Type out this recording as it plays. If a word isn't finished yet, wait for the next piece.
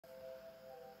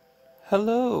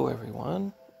Hello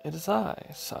everyone, it is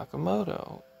I,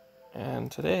 Sakamoto, and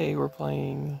today we're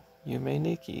playing Yume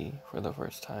Nikki for the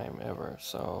first time ever,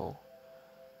 so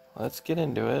let's get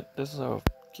into it. This is a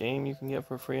game you can get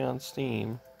for free on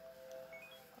Steam.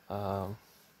 So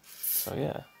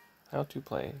yeah, how to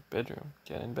play, bedroom,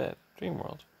 get in bed, dream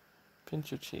world, pinch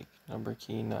your cheek, number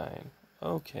key 9.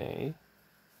 Okay.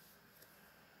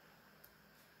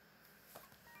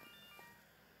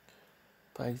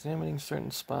 By examining certain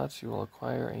spots, you will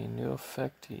acquire a new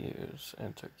effect to use.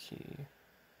 Enter key.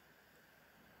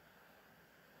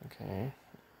 Okay.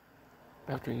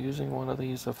 After using one of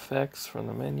these effects from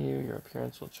the menu, your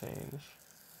appearance will change.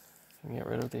 You can get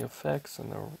rid of the effects in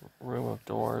the room of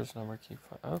doors, number key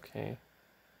 5. Okay.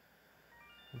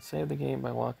 And save the game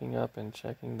by walking up and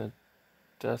checking the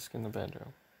desk in the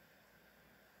bedroom.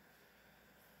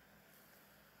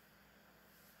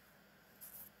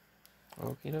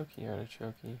 Okie dokie,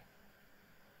 artichoke. I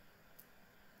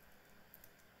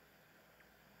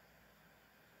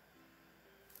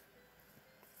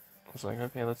was like,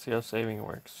 okay, let's see how saving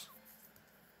works.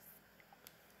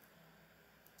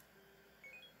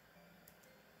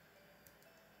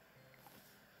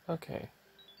 Okay.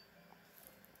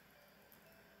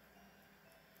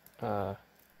 Alright.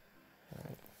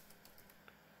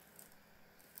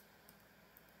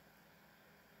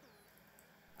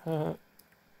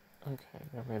 Okay,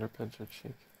 I made her pinch her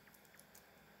cheek.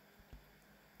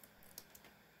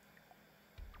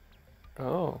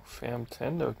 Oh,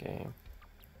 Famtendo game.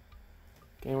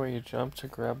 Game where you jump to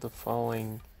grab the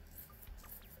falling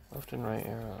left and right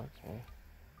arrow, okay.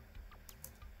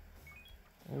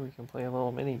 Maybe we can play a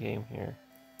little mini game here.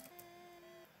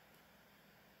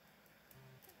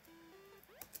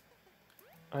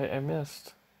 I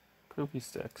missed poopy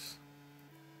sticks.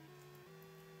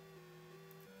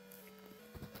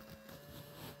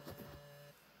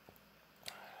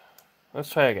 Let's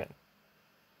try again.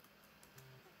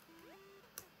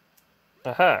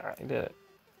 Aha! I did it.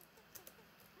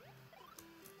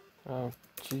 Oh,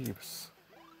 jeeps.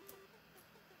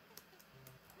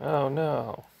 Oh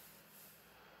no.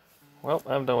 Well,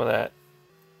 I'm done with that.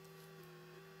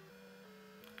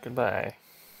 Goodbye.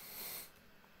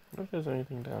 I wonder if there's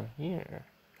anything down here.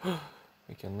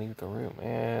 We can leave the room,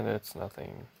 and it's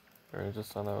nothing. We're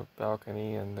just on a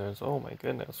balcony, and there's, oh my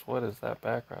goodness, what is that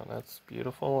background? That's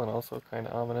beautiful, and also kind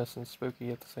of ominous and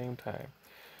spooky at the same time.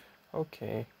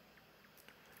 Okay.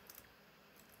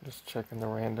 Just checking the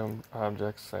random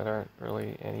objects that aren't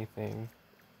really anything.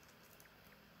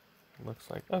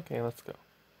 Looks like, okay, let's go.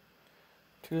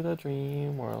 To the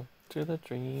dream world, to the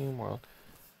dream world,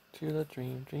 to the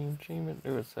dream.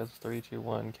 Ooh, it says 3, 2,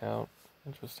 1 count.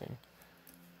 Interesting.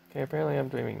 Okay, apparently I'm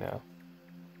dreaming now.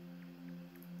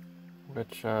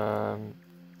 Which, what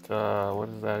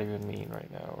does that even mean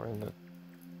right now? We're in the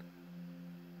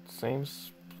same,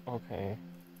 okay.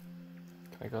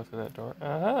 Can I go through that door?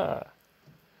 Aha!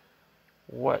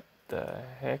 What the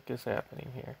heck is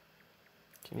happening here?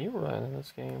 Can you run in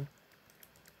this game?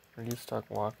 Or are you stuck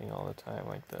walking all the time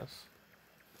like this?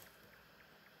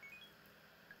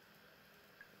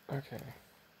 Okay.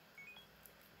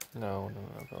 No,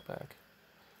 go back.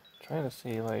 I'm trying to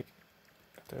see, like,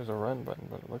 if there's a run button,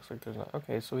 but it looks like there's not.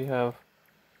 Okay, so we have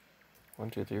 1,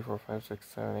 2, 3, 4, 5, 6,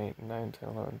 7, 8, 9, 10,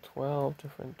 11, 12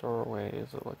 different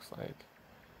doorways, it looks like.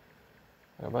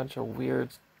 And a bunch of weird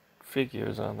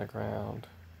figures on the ground.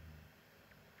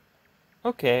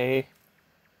 Okay.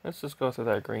 Let's just go through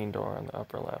that green door on the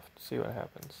upper left, see what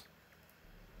happens.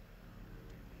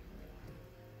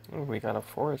 Ooh, we got a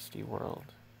foresty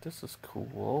world. This is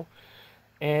cool.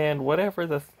 And whatever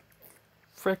the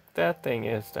frick that thing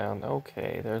is down.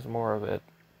 Okay, there's more of it.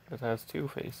 It has 2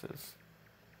 faces.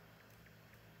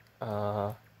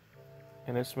 And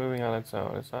it's moving on its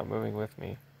own. It's not moving with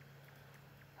me.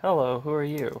 Hello, who are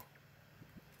you?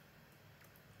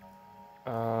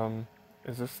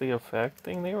 Is this the effect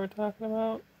thing they were talking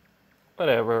about?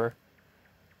 Whatever.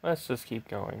 Let's just keep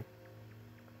going.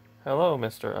 Hello,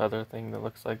 Mr. Other thing that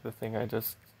looks like the thing I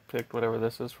just picked, whatever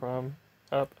this is from.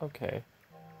 Up, okay.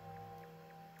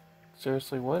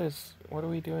 Seriously, what are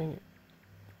we doing?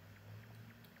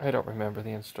 I don't remember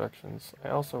the instructions. I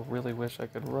also really wish I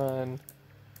could run.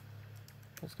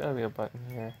 There's gotta be a button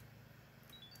here.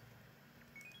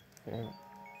 Okay,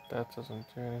 that doesn't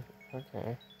do anything.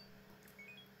 Okay.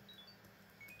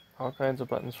 All kinds of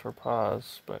buttons for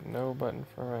pause, but no button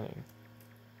for running.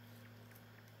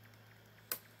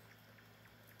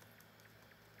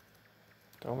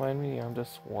 Don't mind me, I'm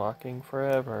just walking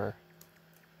forever.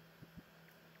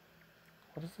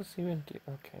 What does this even do?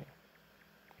 Okay.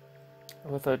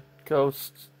 With a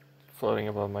ghost floating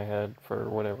above my head for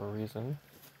whatever reason.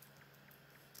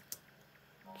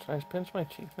 Should I pinch my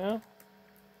cheek now?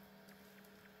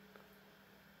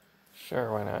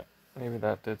 Sure, why not? Maybe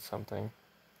that did something.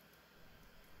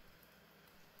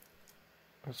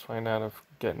 Let's find out if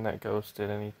getting that ghost did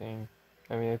anything.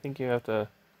 I mean, I think you have to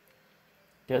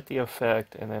get the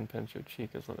effect and then pinch your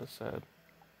cheek is what it said.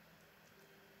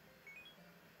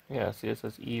 Yeah, see it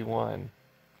says E1.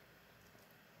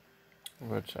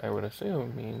 Which I would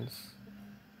assume means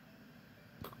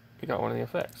you got one of the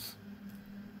effects.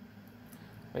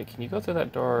 Wait, can you go through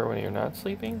that door when you're not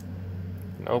sleeping?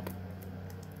 Nope.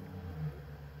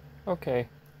 Okay.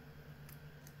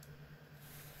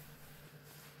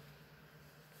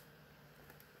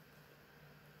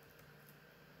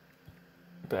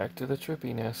 Back to the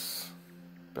trippiness.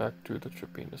 Back to the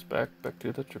trippiness. Back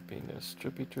to the trippiness.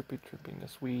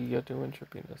 Trippiness. We are doing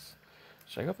trippiness.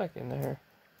 Should I go back in there?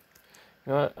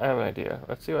 You know what? I have an idea.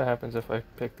 Let's see what happens if I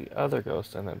pick the other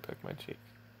ghost and then pick my cheek.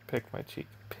 Pick my cheek.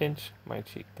 Pinch my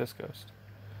cheek. This ghost.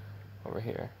 Over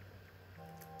here.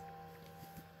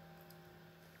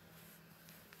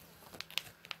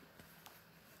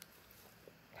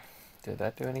 Did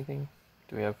that do anything?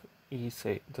 Do we have E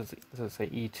say, does it say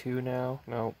E2 now?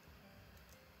 No.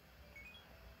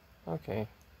 Okay.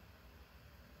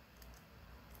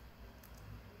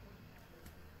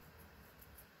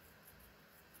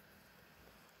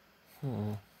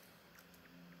 Let's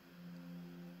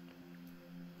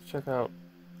check out,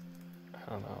 I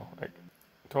don't know, I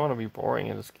don't want to be boring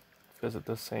and just visit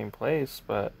the same place,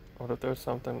 but what if there's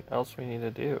something else we need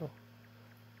to do?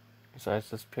 Besides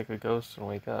just pick a ghost and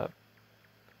wake up.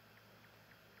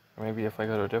 Or maybe if I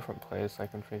go to a different place, I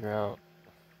can figure out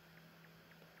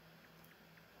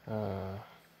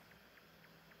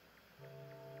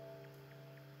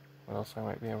what else I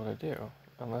might be able to do.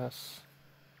 Unless...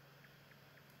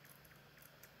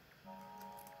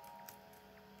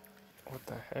 What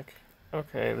the heck?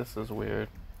 Okay, this is weird.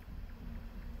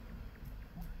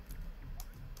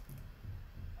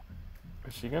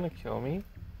 Is she gonna kill me?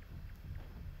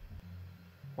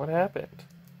 What happened?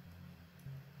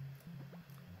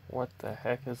 What the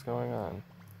heck is going on?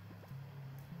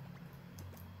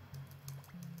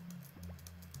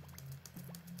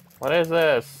 What is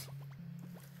this?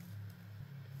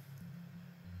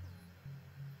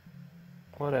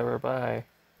 Whatever, bye.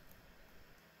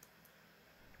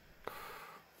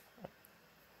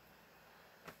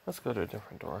 Let's go to a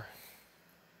different door.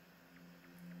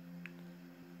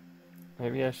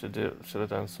 Maybe I should have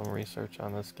done some research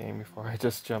on this game before I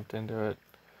just jumped into it.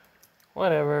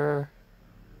 Whatever.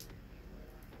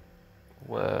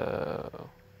 Whoa.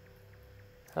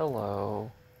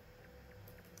 Hello.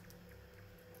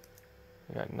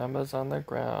 We got numbers on the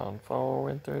ground, 4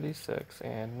 and 36,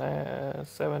 and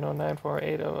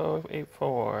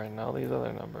 70948084, and all these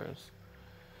other numbers.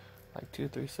 Like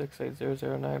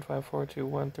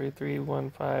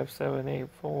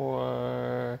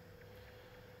 2368009542133157884.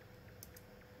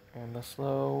 And the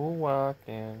slow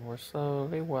walking, we're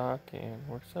slowly walking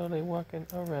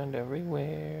around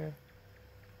everywhere.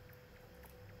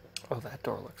 Oh, that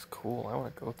door looks cool. I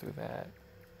want to go through that.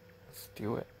 Let's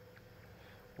do it.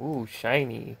 Ooh,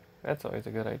 shiny. That's always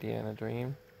a good idea in a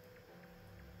dream.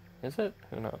 Is it?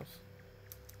 Who knows?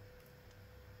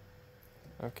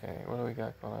 Okay, what do we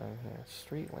got going on here?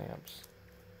 Street lamps.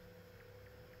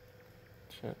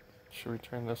 Should we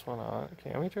turn this one on?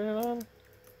 Can we turn it on?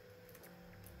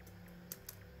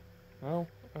 No?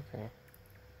 Okay.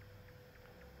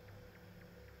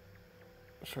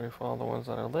 Should we follow the ones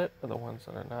that are lit or the ones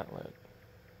that are not lit?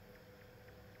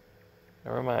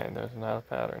 Never mind, there's not a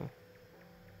pattern.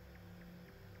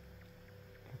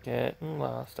 Getting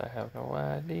lost, I have no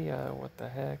idea what the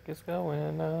heck is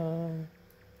going on.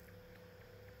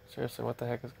 Seriously, what the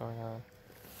heck is going on?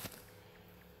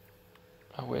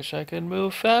 I wish I could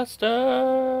move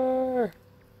faster!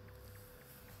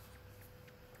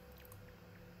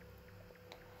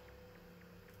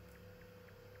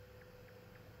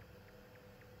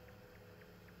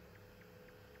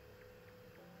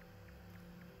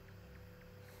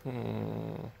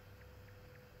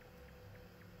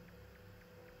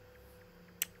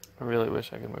 I really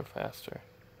wish I could move faster.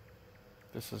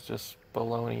 This is just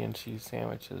bologna and cheese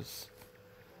sandwiches.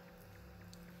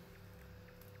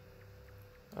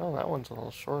 Oh, that one's a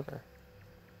little shorter.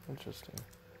 Interesting.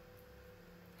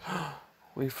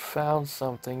 We found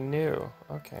something new.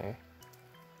 Okay.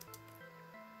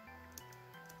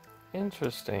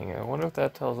 Interesting. I wonder if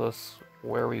that tells us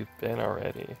where we've been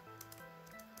already.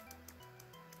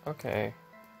 Okay.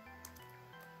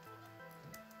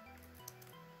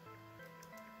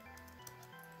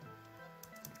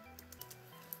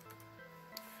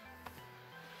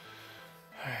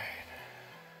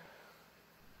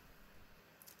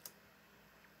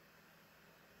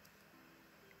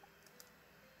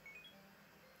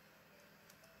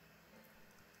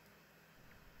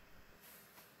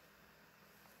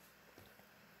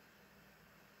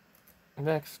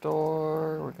 Next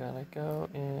door, we're gonna go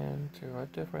into a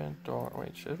different door.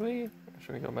 Wait, should we? Or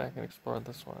should we go back and explore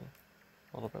this one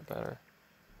a little bit better?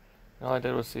 And all I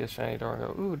did was see a shiny door and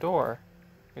go, ooh, door.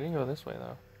 We didn't go this way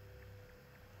though.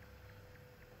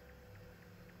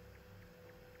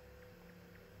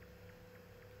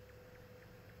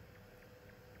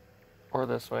 Or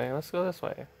this way. Let's go this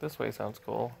way. This way sounds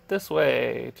cool. This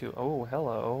way to, oh,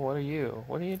 hello. What are you?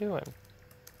 What are you doing?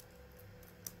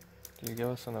 Do you give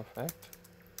us an effect?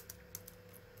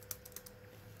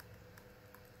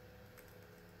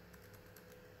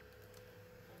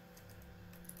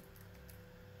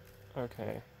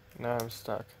 Okay, now I'm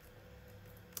stuck.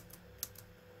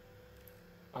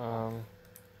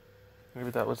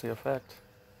 Maybe that was the effect.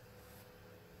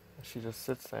 She just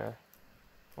sits there.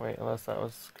 Wait, unless that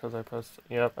was because I pressed,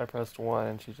 yep, I pressed 1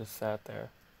 and she just sat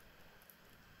there.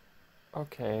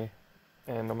 Okay,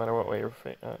 and no matter what way you're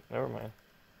never mind.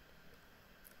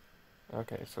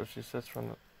 Okay, so she sits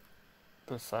from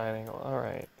the side angle,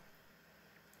 alright.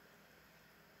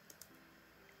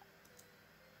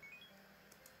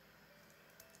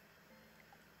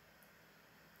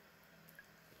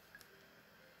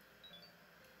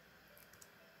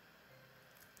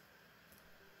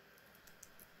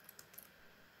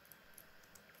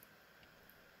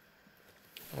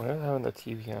 What if having the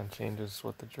TV on changes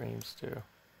what the dreams do?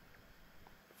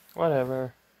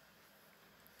 Whatever.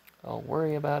 I'll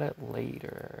worry about it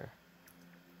later.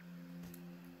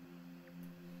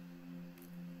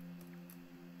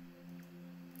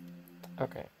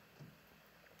 Okay.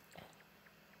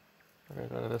 We're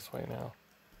gonna go this way now.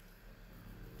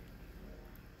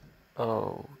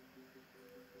 Oh.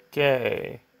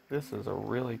 Okay. This is a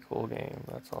really cool game,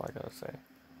 that's all I gotta say.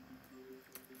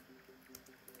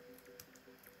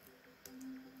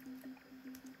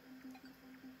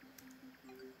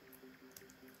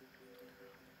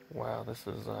 Wow, this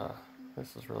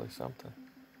is really something.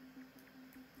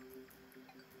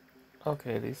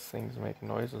 Okay, these things make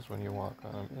noises when you walk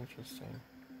on them. Interesting.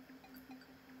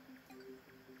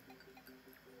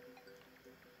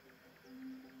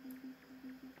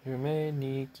 Yume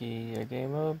Nikki, a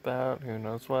game about who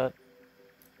knows what.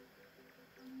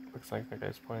 Looks like the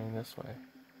guy's pointing this way.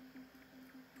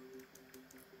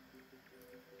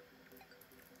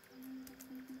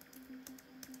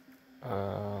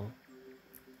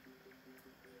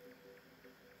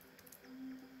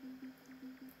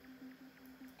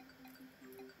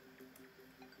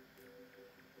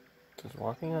 Does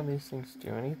walking on these things do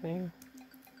anything?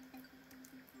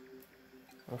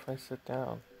 What if I sit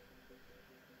down?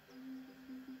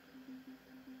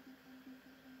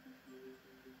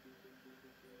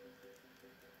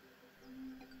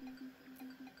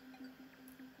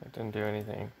 It didn't do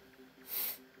anything.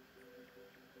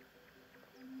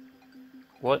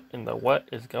 What in the what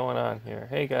is going on here?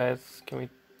 Hey guys, can we...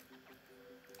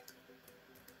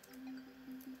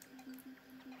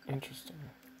 Interesting.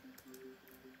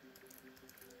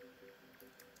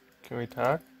 Can we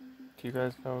talk? Do you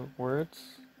guys know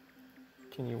words?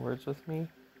 Can you words with me?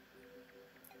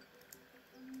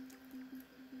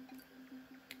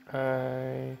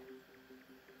 Oh,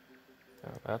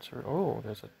 that's... Oh,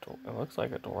 there's a door. It looks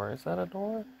like a door. Is that a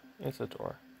door? It's a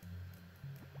door.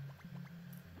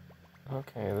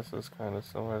 Okay, this is kind of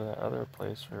similar to that other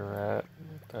place we were at.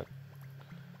 That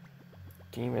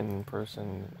demon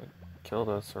person killed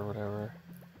us or whatever.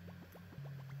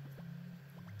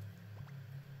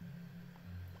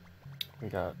 We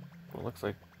got what looks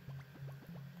like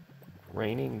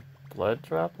raining blood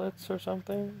droplets or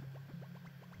something.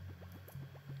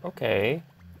 Okay,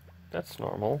 that's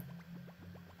normal.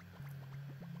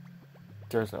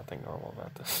 There's nothing normal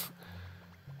about this.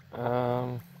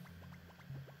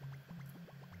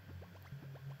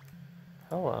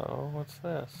 Hello, what's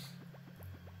this?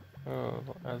 Oh,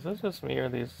 is this just me or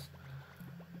the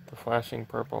flashing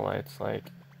purple lights like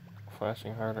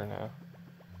flashing harder now?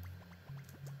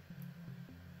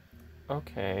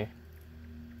 Okay.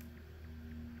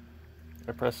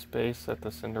 I press space at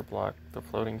the cinder block, the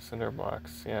floating cinder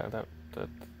blocks. Yeah,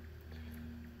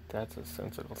 that's a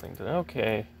sensible thing to do.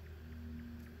 Okay.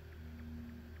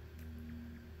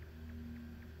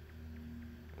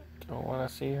 Don't want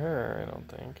to see her, I don't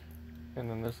think. And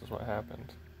then this is what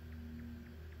happened.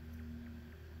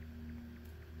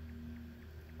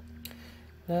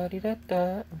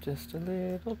 La-di-da-da, I'm just a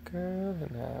little girl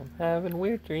and I'm having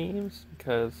weird dreams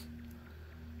because,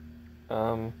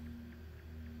 I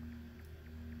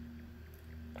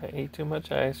ate too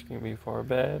much ice cream before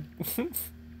bed.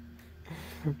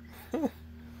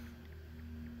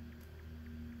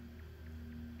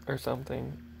 Or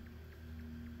something.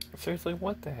 Seriously,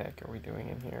 what the heck are we doing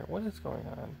in here? What is going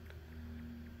on?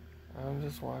 I'm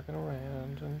just walking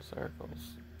around in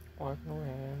circles. Walking around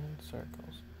in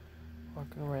circles.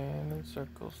 Walking around in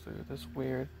circles through this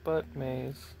weird butt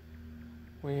maze.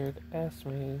 Weird ass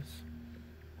maze.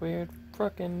 Weird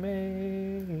frickin'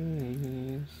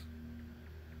 maze.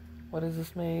 What is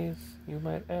this maze? You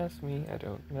might ask me. I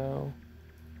don't know.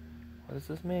 What is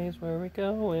this maze? Where are we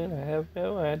going? I have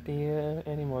no idea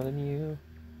any more than you.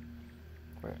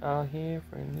 We're all here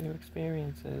for new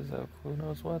experiences of who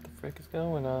knows what the frick is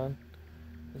going on.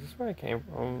 Is this where I came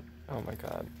from? Oh my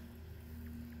god.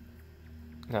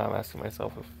 Now I'm asking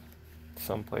myself if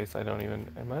someplace I don't even...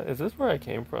 is this where I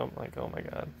came from? Like, oh my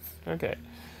god. Okay.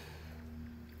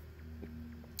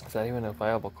 Is that even a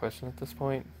viable question at this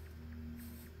point?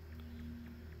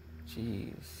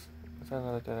 Jeez. Is that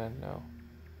another dead end? No.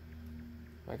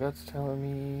 My gut's telling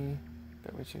me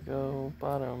that we should go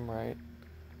bottom right.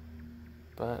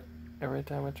 But every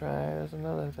time I try, there's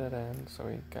another dead end. So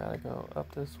we gotta go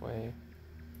up this way.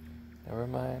 Never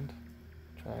mind.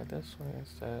 Try this way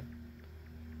instead.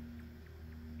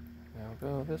 Now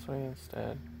go this way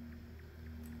instead.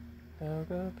 Now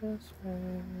go this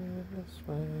way, this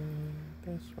way,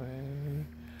 this way.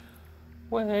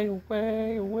 Way,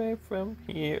 way away from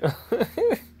here.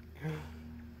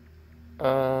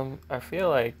 I feel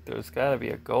like there's gotta be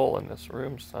a goal in this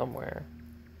room somewhere.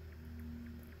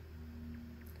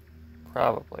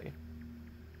 Probably.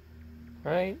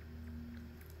 Right?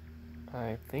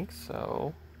 I think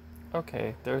so.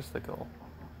 Okay, there's the goal.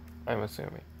 I'm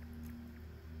assuming.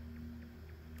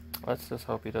 Let's just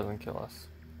hope he doesn't kill us.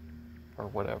 Or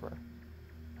whatever.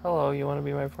 Hello, you want to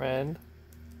be my friend?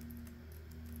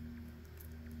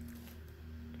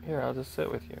 Here, I'll just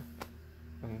sit with you.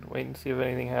 And wait and see if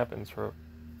anything happens for a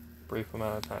brief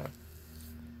amount of time.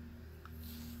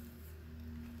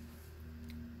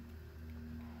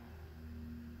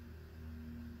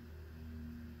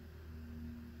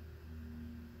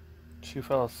 She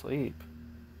fell asleep.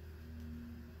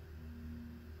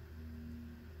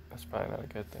 That's probably not a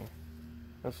good thing.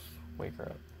 Let's wake her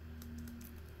up.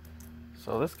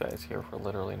 So this guy's here for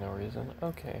literally no reason.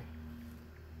 Okay.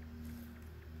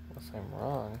 Unless I'm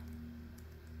wrong.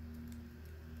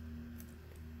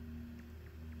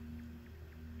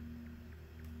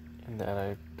 In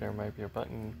that there might be a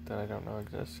button that I don't know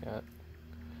exists yet.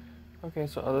 Okay,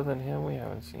 so other than him, we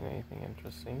haven't seen anything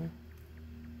interesting.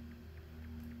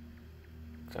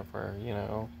 Except for, you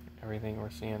know, everything we're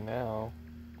seeing now.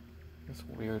 This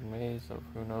weird maze of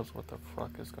who knows what the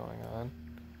fuck is going on.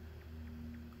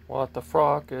 What the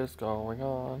fuck is going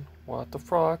on? What the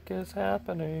fuck is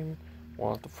happening?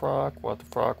 What the fuck? What the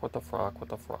fuck? What the fuck? What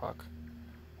the fuck?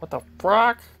 What the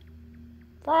fuck?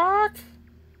 Fuck?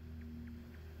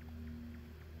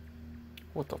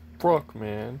 What the fuck,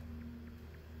 man?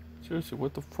 Seriously,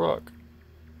 what the fuck?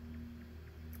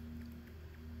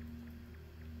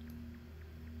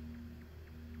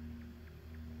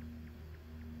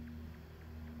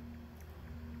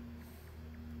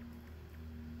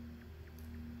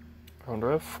 I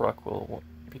wonder if fruck will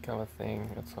become a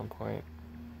thing at some point.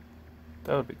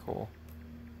 That would be cool.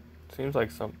 Seems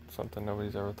like something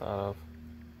nobody's ever thought of.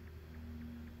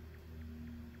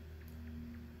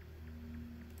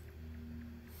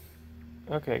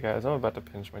 Okay, guys, I'm about to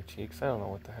pinch my cheeks. I don't know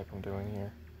what the heck I'm doing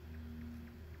here.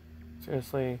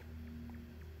 Seriously?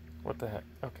 What the heck?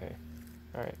 Okay.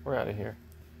 Alright, we're out of here.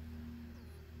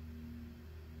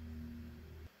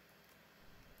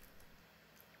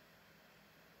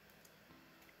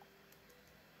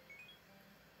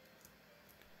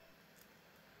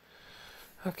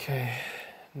 Okay,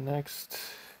 next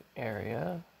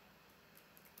area.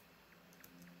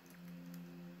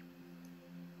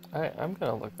 I'm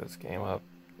gonna look this game up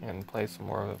and play some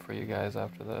more of it for you guys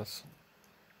after this,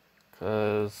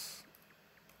 cause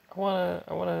I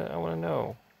wanna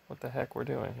know what the heck we're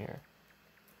doing here.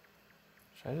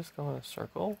 Should I just go in a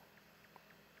circle?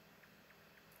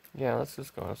 Yeah, let's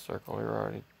just go in a circle. We were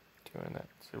already doing that.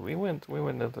 So we went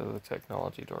into the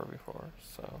technology door before,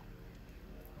 so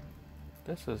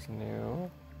this is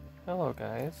new. Hello,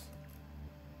 guys.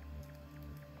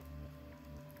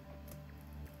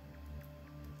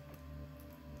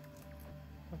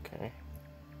 Okay.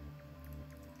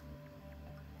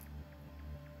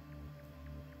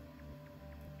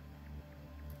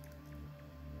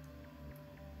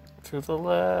 To the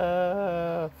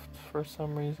left for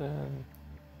some reason.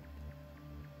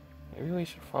 Maybe we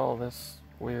should follow this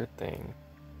weird thing.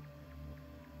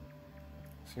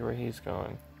 See where he's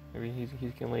going. Maybe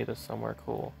he can lead us somewhere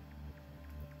cool.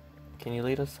 Can you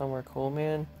lead us somewhere cool,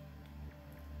 man?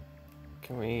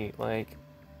 Can we, like...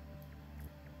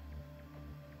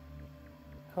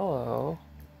 Hello.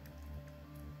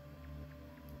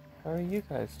 How are you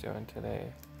guys doing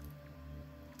today?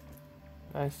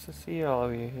 Nice to see all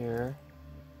of you here.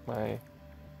 My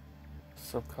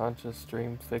subconscious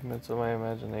dream figments of my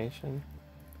imagination.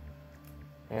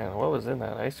 Man, what was in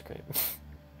that ice cream?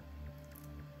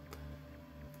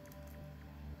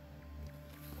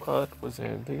 What was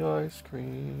in the ice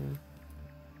cream?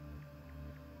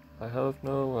 I have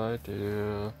no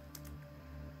idea.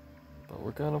 But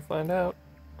we're gonna find out.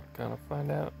 We're gonna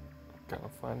find out. We're gonna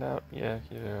find out. Yeah,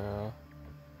 yeah.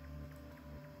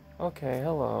 Okay,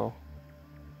 hello.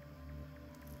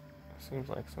 Seems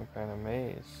like some kind of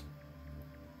maze.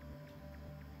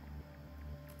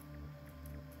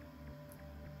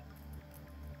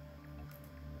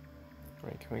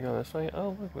 Wait, can we go this way?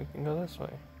 Oh, look, we can go this way.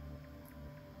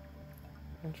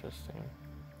 Interesting.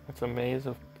 It's a maze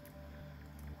of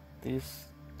these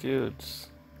dudes.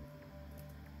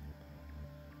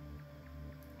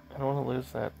 I don't want to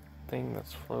lose that thing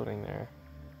that's floating there.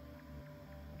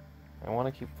 I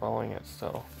want to keep following it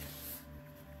still.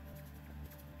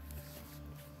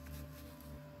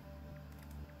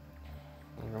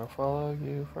 I'm gonna follow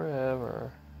you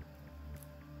forever.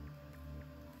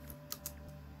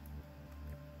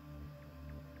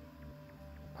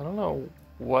 I don't know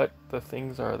what the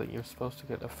things are that you're supposed to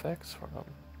get effects from.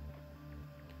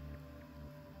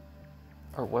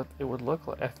 Or what it would look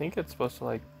like. I think it's supposed to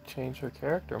like change her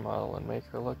character model and make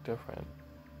her look different.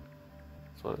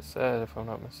 That's what it said, if I'm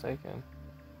not mistaken.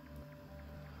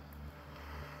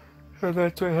 And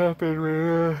that's what happened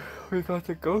when we got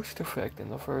the ghost effect in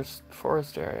the first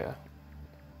forest area.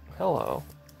 Hello.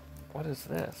 What is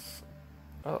this?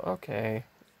 Oh, okay.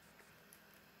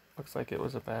 Looks like it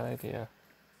was a bad idea.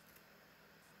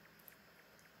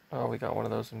 Oh, we got one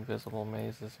of those invisible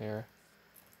mazes here.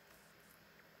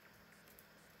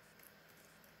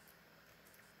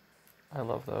 I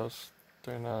love those.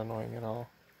 They're not annoying at all.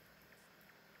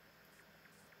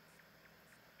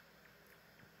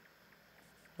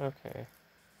 Okay.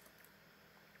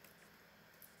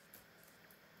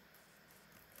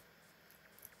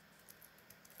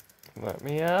 Let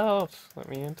me out! Let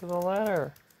me into the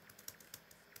ladder!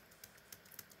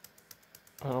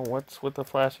 I don't know what's with the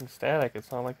flashing static.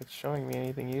 It's not like it's showing me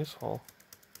anything useful.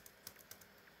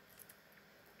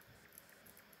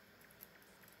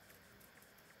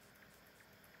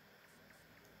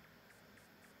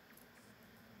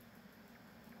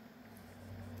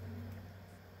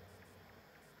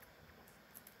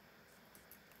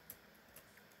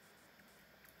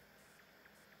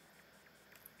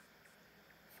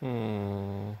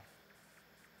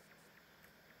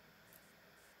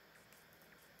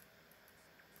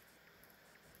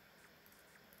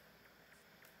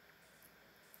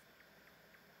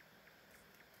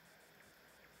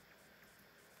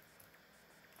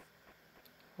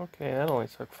 Okay, that only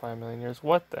took 5 million years.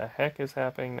 What the heck is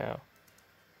happening now?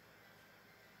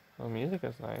 The music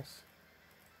is nice.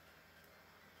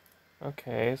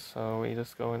 Okay, so we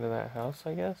just go into that house,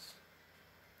 I guess?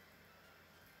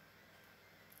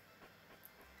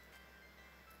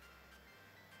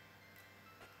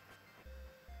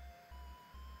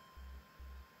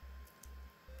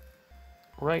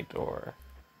 Right door.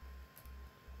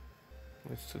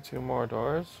 Leads to 2 more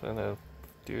doors, and a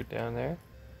dude down there.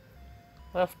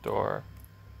 Left door.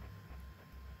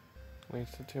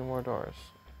 Leads to 2 more doors.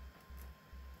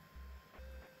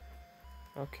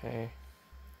 Okay.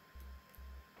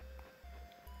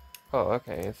 Oh,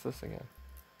 okay, it's this again.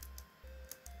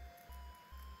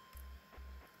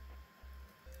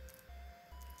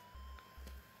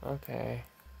 Okay.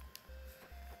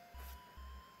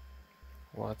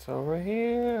 What's over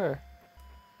here?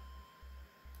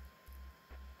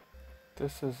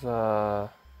 This is a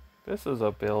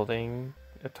building.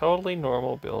 A totally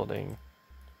normal building.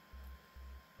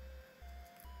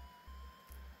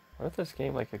 What if this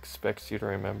game like expects you to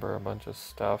remember a bunch of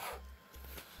stuff?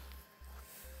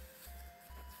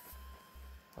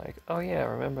 Like, oh yeah,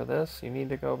 remember this? You need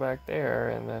to go back there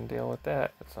and then deal with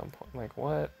that at some point. Like,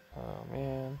 what? Oh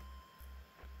man.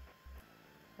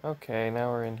 Okay, now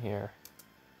we're in here.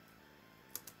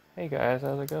 Hey guys,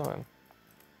 how's it going?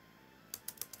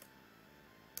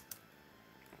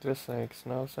 This makes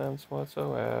no sense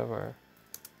whatsoever.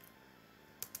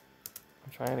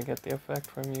 I'm trying to get the effect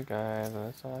from you guys, and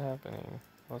it's not happening.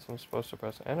 Unless I'm supposed to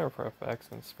press enter for effects,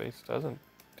 and space doesn't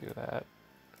do that.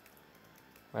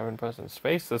 I've been pressing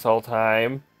space this whole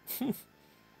time.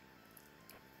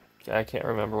 I can't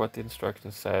remember what the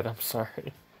instructions said, I'm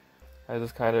sorry. I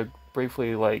just kind of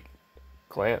briefly, like,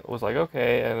 was like,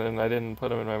 okay, and then I didn't put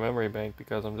them in my memory bank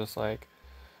because I'm just like,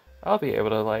 I'll be able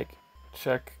to, like,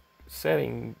 check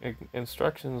setting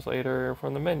instructions later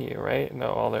from the menu, right?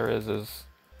 No, all there is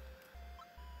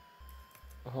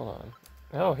hold on.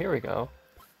 Oh, here we go.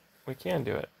 We can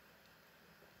do it.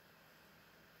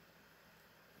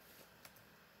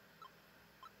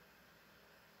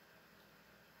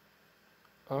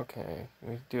 Okay,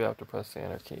 we do have to press the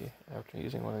enter key after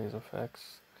using one of these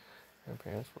effects. Your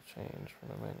appearance will change from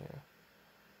the menu.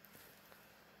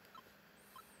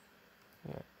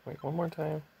 Yeah, wait, one more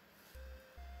time.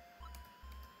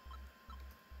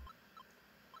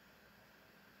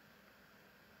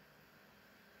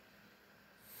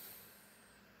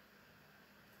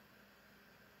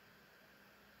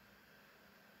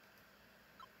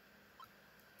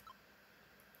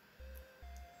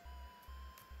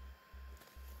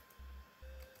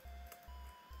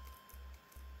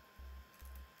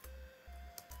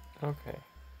 Okay.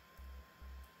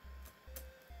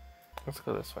 Let's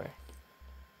go this way.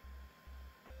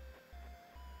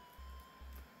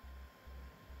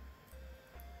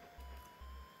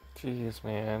 Jeez,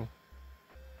 man.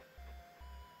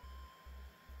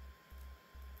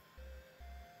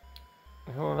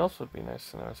 You know what else would be nice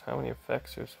to know is how many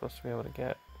effects you're supposed to be able to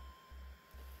get.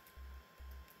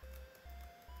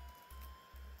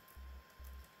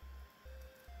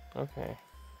 Okay.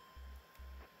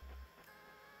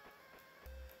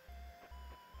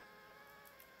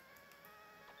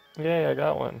 Yay, I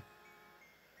got one.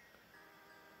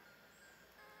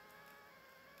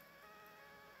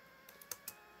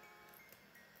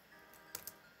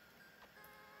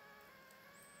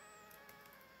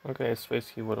 Okay, space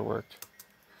key would have worked.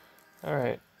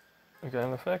 Alright, we got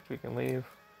an effect, we can leave.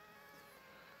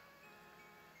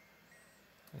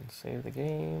 And save the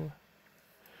game.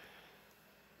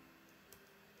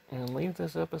 And leave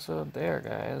this episode there,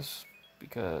 guys.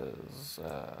 Because,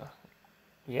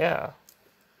 yeah.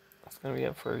 That's gonna be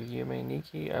it for Yume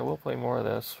Nikki. I will play more of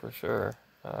this, for sure.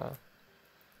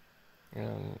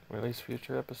 And release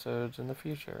future episodes in the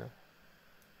future.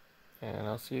 And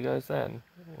I'll see you guys then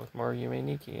with more Yume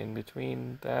Nikki in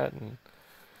between that and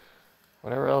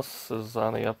whatever else is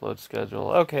on the upload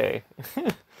schedule. Okay.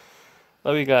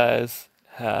 Love you guys.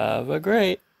 Have a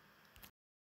great